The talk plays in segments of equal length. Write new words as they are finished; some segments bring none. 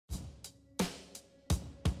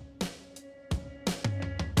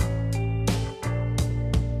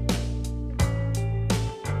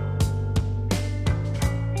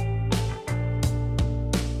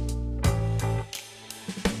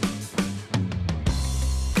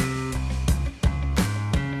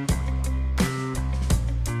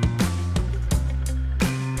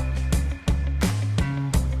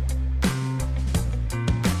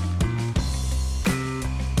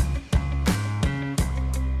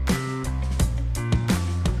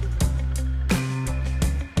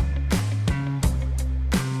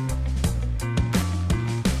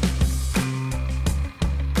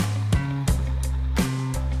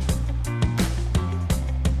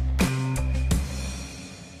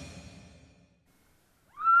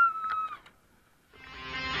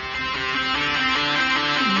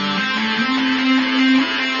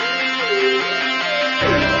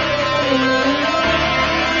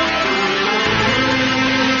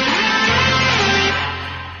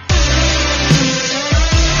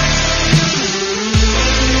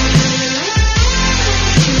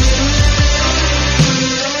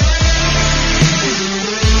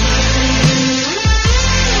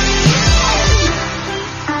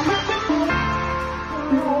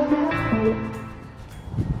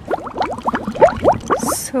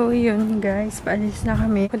So, yun guys. Paalis na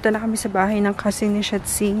kami. Punta na kami sa bahay ng cousin ni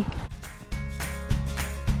Shatsi.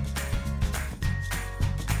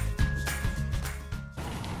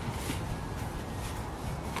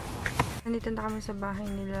 Nandito na kami sa bahay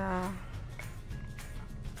nila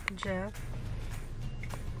Jeff.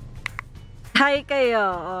 Hi kayo!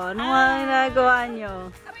 O, ano mga ginagawa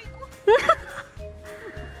nyo?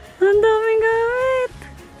 Ang daming gamit!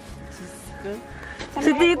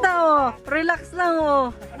 Si tita o! Relax lang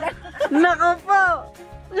o! Nako po!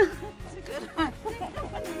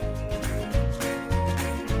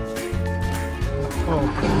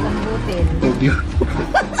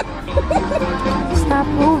 Stop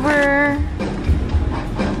over!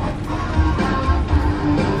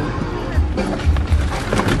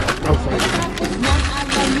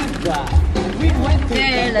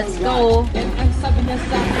 Okay, let's go. Okay, next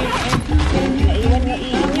stop.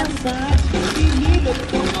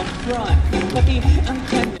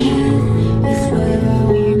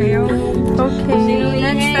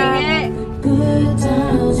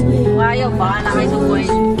 Wow, baka na kayo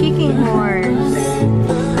subuhin. Kicking horse.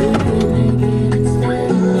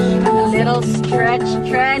 Little stretch.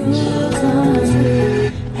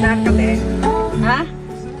 Nakabit. Ha?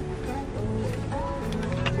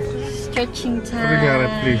 Stretching time. We got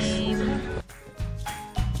it, please.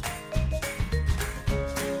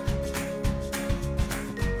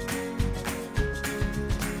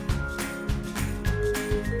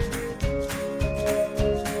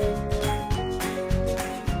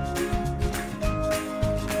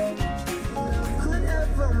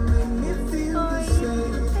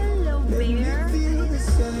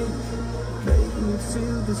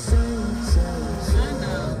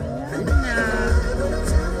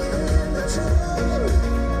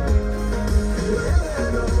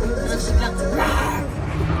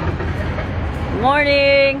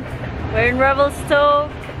 Morning! We're in Revelstoke.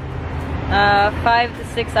 5 to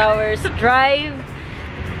 6 hours drive.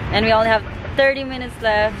 And we only have 30 minutes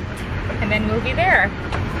left. And then we'll be there.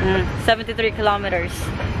 73 kilometers.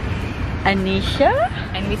 Anisha?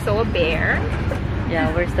 And we saw a bear. Yeah,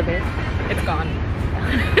 where's the bear? It's gone.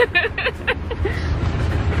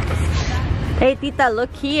 Hey Tita,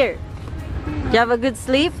 look here. Do you have a good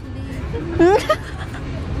sleep?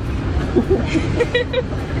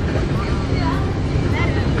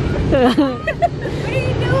 What are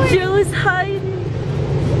you doing? She was hiding.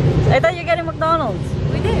 I thought you were getting McDonald's.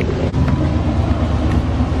 We did.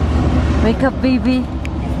 Wake up, baby.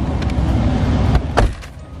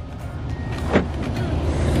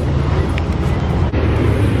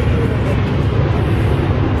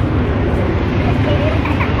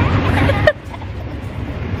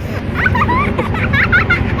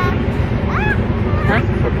 Huh?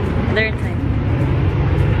 They're inside.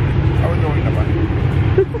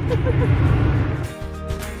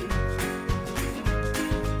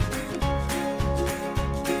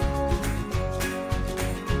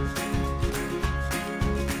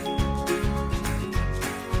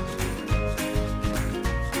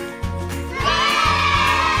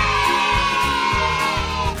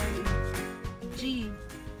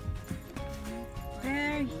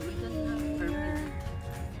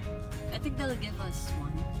 I think they'll give us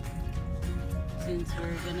one since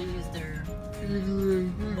we're gonna use their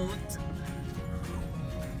boat.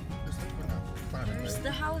 There's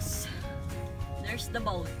the house. There's the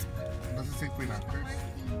boat. Does it say Twin Anchors?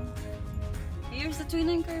 Here's the Twin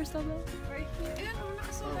Anchors. Right here.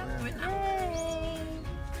 Yay!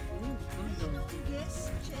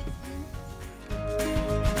 Yes, check in.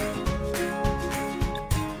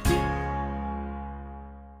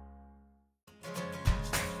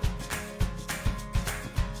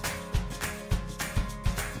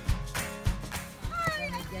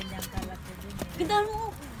 Ganda mo!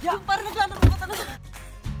 Yung parang naglalaro ko talaga.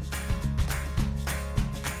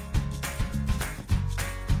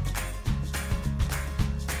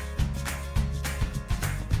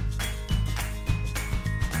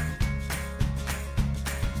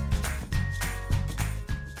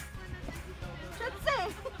 Shatsi!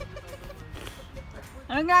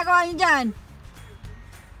 Anong ginagawa niyo dyan?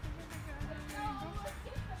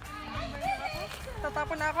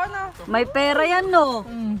 Tatapon na ako, no? May pera yan, no?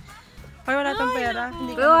 Ay, wala tong pera.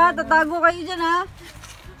 Hindi Kayo ha, tatago kayo dyan ha.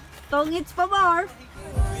 Tongits pa ba or?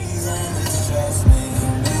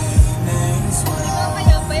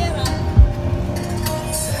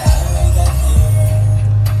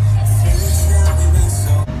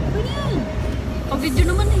 Pwede yan.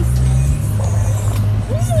 Pag-video naman eh.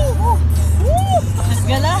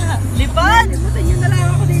 Gala, lipad! Limutan nyo na lang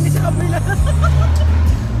ako din sa kabila.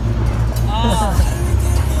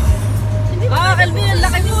 Kalvin, ang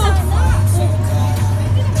laki mo!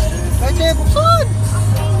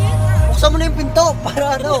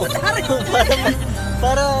 Para ano?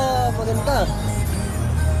 para maganda.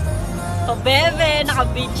 Oh, bebe,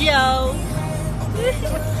 naka-video.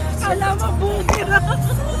 Alam mo, bukira.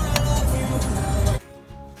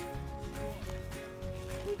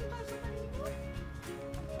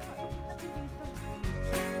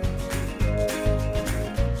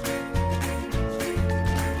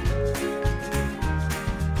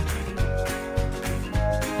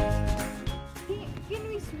 Can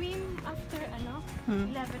we swim after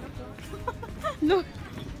 11 o'clock? No.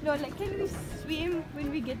 No, like can we swim when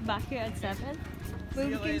we get back here at 7? Well,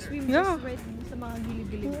 we can swim Yeah. just right sa mga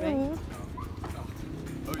gilid-gilid, right?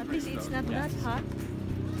 At least it's not that hot.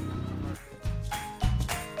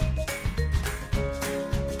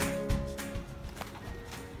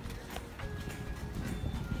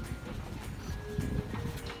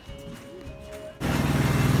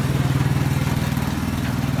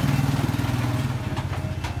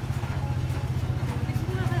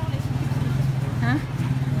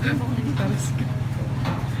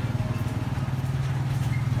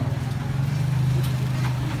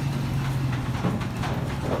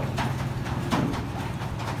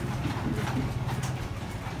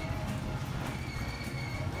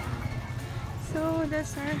 So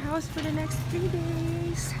that's our house for the next 3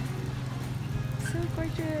 days. So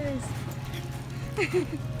gorgeous.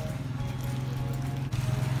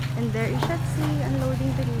 And there is Shatsi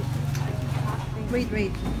unloading the Wait.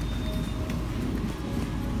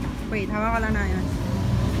 Wait, hawa ko lang na yun.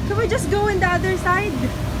 Can we just go on the other side?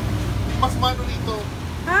 Mas mano dito.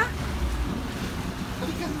 Ha?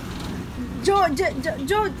 Halika.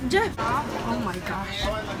 Jeff! Oh my gosh.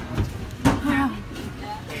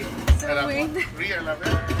 So Alam mo, wait. Ria, alam mo.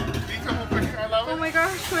 Hindi ka mo pwede alam. Oh my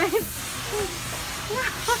gosh, wait.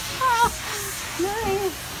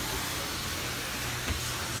 Nice.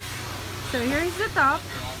 So here's the top.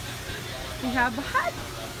 We have a hot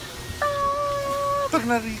top. Tag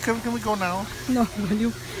na, Ria. Can we go now? No,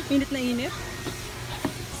 yung init na init.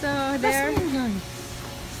 So there.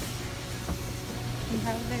 We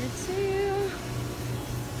have there too.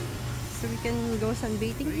 So we can go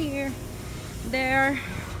sunbathing here. There.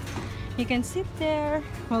 You can sit there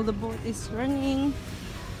while the boat is running.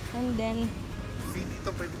 And then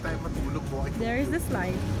Dito pwede tayo matulog po. there is the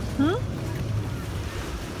slide.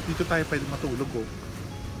 Dito tayo pwede matulog po.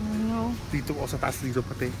 No. Dito o sa taas dito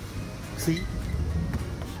pati. See?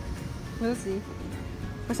 We'll see.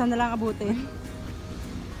 Basta na lang abutin.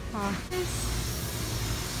 Ah.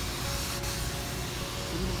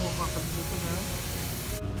 Hindi mo makakalimutan na.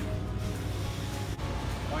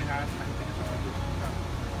 Okay na. Nakita ka sa pagluto ka.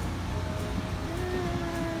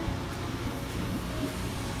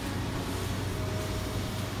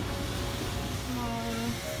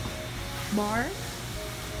 Bar.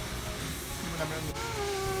 Hindi mo namin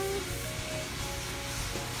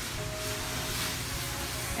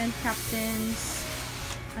And captain's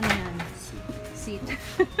ano yan? Seat.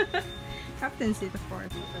 Captain's seat, of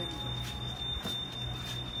course.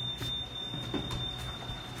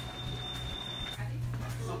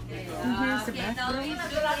 And here's the bathroom.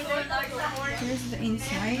 Here's the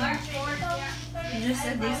inside. Just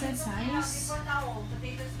a decent size.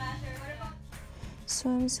 So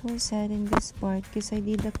I'm so sad in this part because I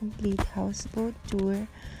did a complete houseboat tour,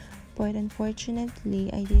 but unfortunately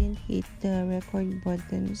I didn't hit the record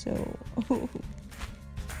button, so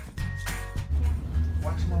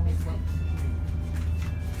watch mommy from.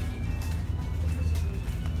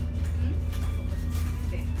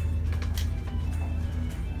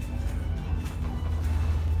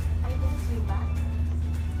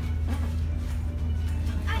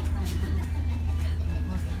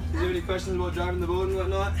 Do you have any questions about driving the boat and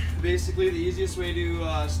whatnot? Basically, the easiest way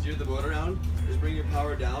to steer the boat around is bring your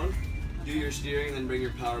power down, do your steering, and then bring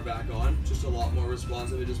your power back on. Just a lot more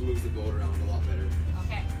responsive. It just moves the boat around a lot better.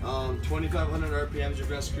 Okay. 2,500 RPM is your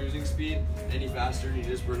best cruising speed. Any faster, and you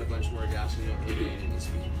just burn a bunch more gas and you don't really gain any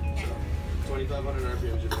speed. So 2,500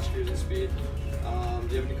 RPM is your best cruising speed.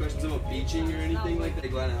 Do you have any questions about beaching or anything like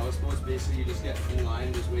that? Like houseboats, basically you just get in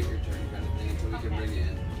line, just wait your turn kind of thing until we can bring you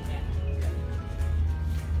in.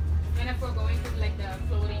 And if we're going to like the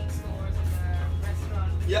floating stores or the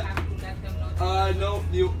restaurant, we Yep. have to let them know.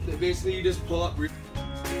 No, basically you just pull up.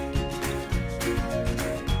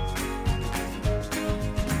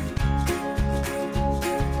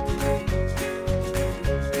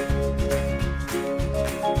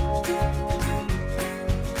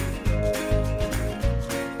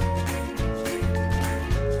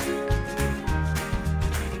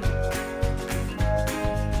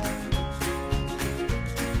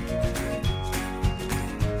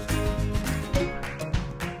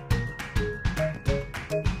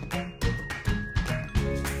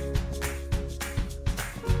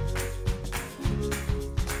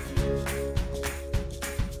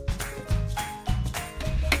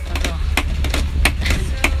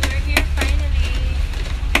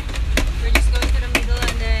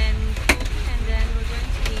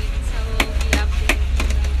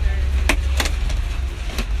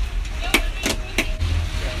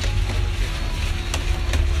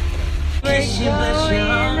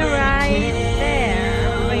 going right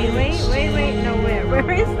there. Wait. No,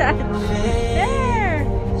 where is that? There.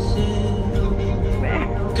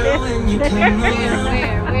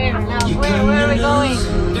 Where? Where are we going?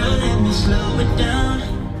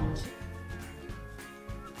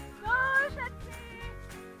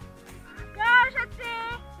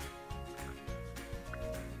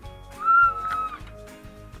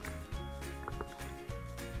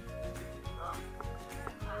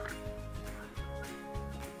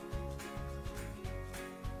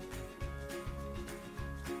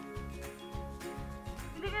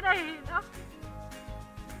 Hindi ka nahihina?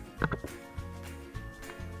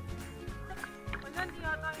 Wala, hindi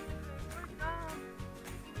yata yung record na.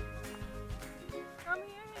 Kami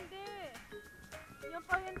yun, hindi. Yan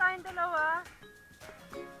pa yun tayong dalawa.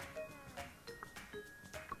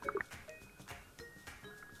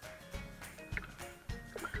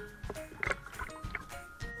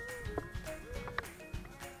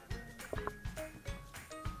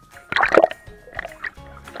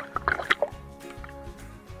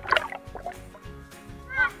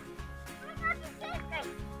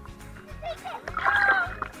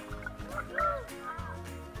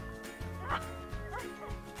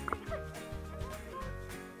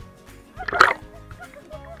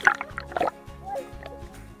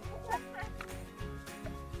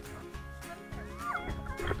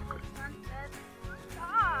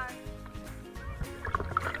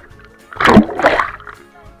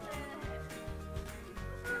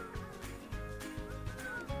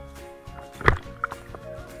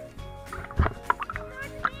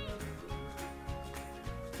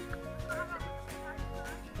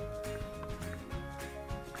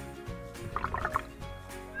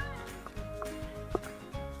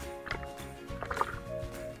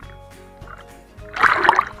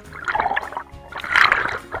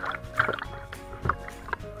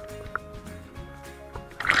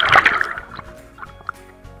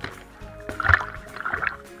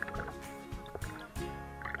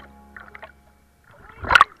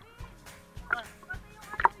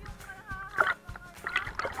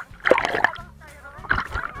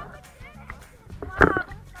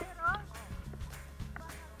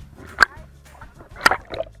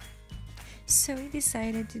 So we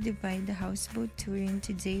decided to divide the houseboat tour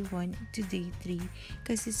into day 1 to day 3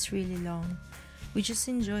 because it's really long. We just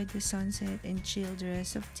enjoyed the sunset and chilled the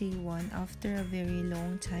rest of day 1 after a very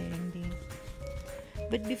long tiring day.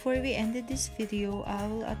 But before we ended this video, I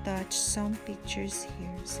will attach some pictures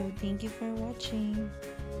here. So thank you for watching.